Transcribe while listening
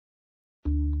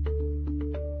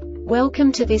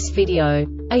Welcome to this video.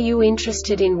 Are you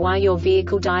interested in why your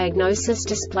vehicle diagnosis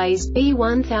displays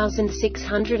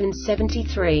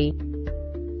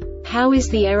B1673? How is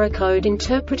the error code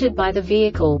interpreted by the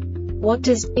vehicle? What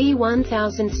does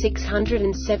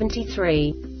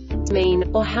B1673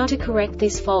 mean, or how to correct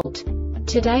this fault?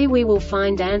 Today we will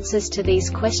find answers to these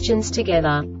questions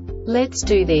together. Let's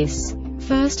do this.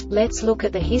 First, let's look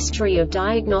at the history of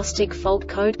diagnostic fault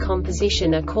code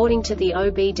composition according to the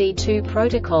OBD2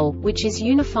 protocol, which is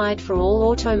unified for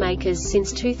all automakers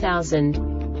since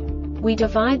 2000. We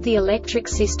divide the electric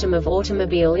system of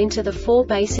automobile into the four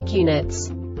basic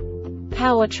units: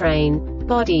 powertrain,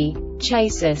 body,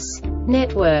 chassis,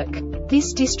 network.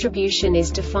 This distribution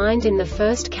is defined in the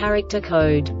first character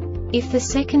code. If the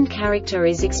second character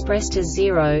is expressed as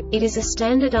 0, it is a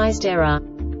standardized error.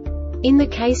 In the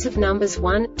case of numbers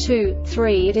 1, 2,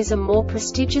 3, it is a more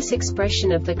prestigious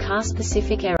expression of the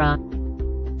car-specific error.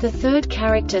 The third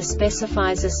character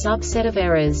specifies a subset of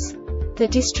errors. The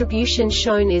distribution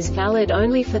shown is valid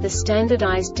only for the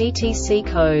standardized DTC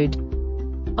code.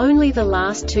 Only the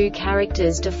last two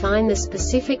characters define the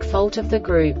specific fault of the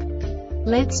group.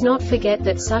 Let's not forget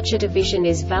that such a division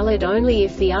is valid only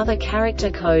if the other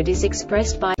character code is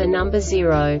expressed by the number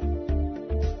 0.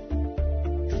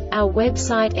 Our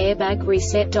website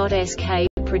airbagreset.sk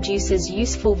produces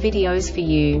useful videos for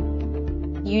you.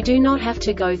 You do not have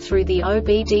to go through the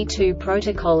OBD2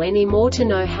 protocol anymore to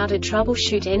know how to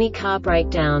troubleshoot any car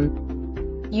breakdown.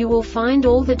 You will find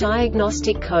all the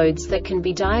diagnostic codes that can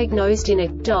be diagnosed in a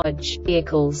Dodge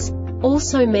vehicles.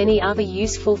 Also many other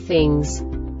useful things.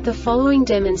 The following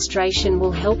demonstration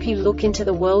will help you look into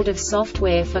the world of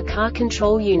software for car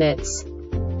control units.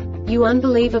 You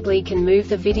unbelievably can move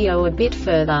the video a bit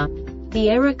further. The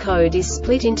error code is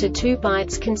split into 2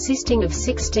 bytes consisting of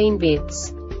 16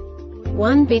 bits.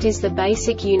 1 bit is the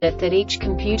basic unit that each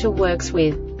computer works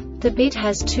with. The bit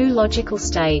has 2 logical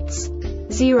states: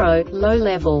 0, low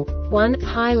level, 1,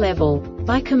 high level.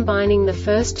 By combining the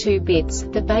first 2 bits,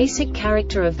 the basic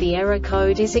character of the error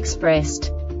code is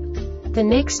expressed. The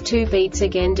next 2 beats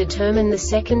again determine the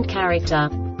second character.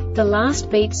 The last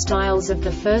beat styles of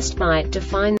the first byte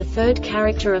define the third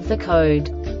character of the code.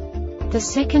 The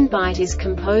second byte is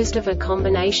composed of a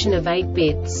combination of 8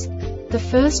 bits. The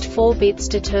first 4 bits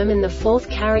determine the fourth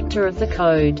character of the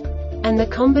code. And the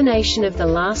combination of the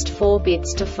last 4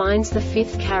 bits defines the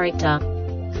fifth character.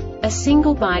 A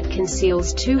single byte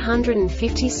conceals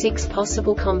 256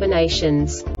 possible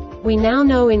combinations. We now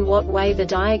know in what way the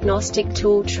diagnostic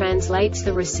tool translates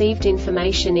the received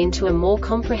information into a more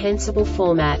comprehensible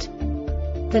format.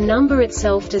 The number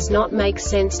itself does not make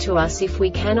sense to us if we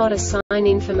cannot assign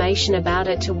information about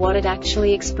it to what it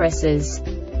actually expresses.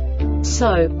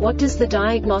 So, what does the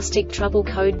diagnostic trouble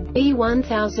code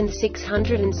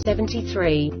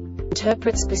B1673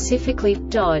 interpret specifically for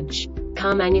Dodge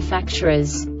car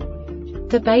manufacturers?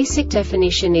 The basic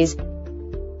definition is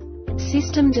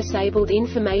system disabled,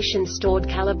 information stored,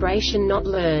 calibration not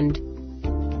learned.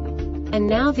 And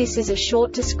now this is a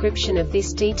short description of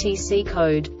this DTC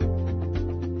code.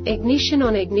 Ignition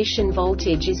on ignition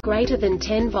voltage is greater than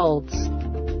 10 volts.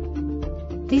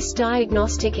 This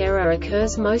diagnostic error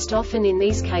occurs most often in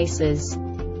these cases: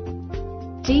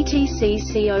 DTC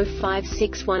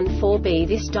C0561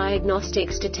 This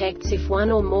diagnostics detects if one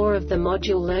or more of the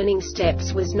module learning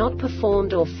steps was not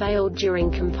performed or failed during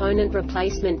component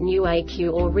replacement, new ECU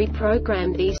or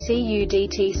reprogrammed ECU.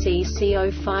 DTC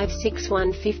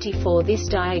C0561 This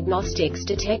diagnostics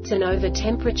detects an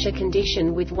over-temperature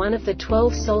condition with one of the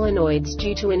 12 solenoids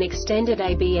due to an extended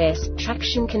ABS,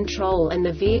 traction control and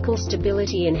the vehicle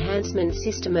stability enhancement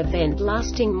system event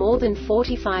lasting more than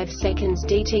 45 seconds.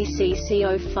 DTC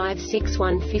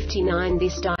C0561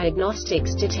 This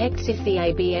diagnostics detects if the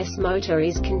ABS motor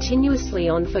is continuously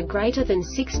on for greater than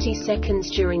 60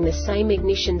 seconds during the same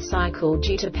ignition cycle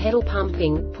due to pedal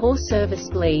pumping, poor service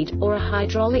bleed, or a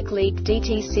hydraulic leak.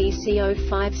 DTC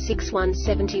C0561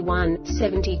 71,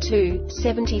 72,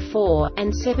 74,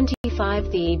 and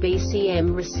 75 The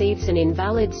EBCM receives an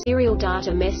invalid serial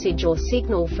data message or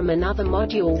signal from another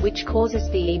module which causes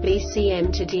the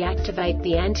EBCM to deactivate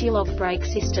the antilock brake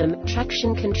system,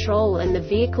 traction control and the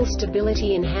vehicle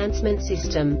stability enhancement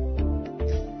system.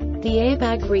 The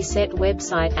Airbag Reset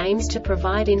website aims to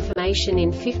provide information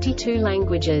in 52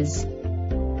 languages.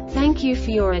 Thank you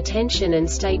for your attention and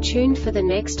stay tuned for the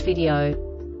next video.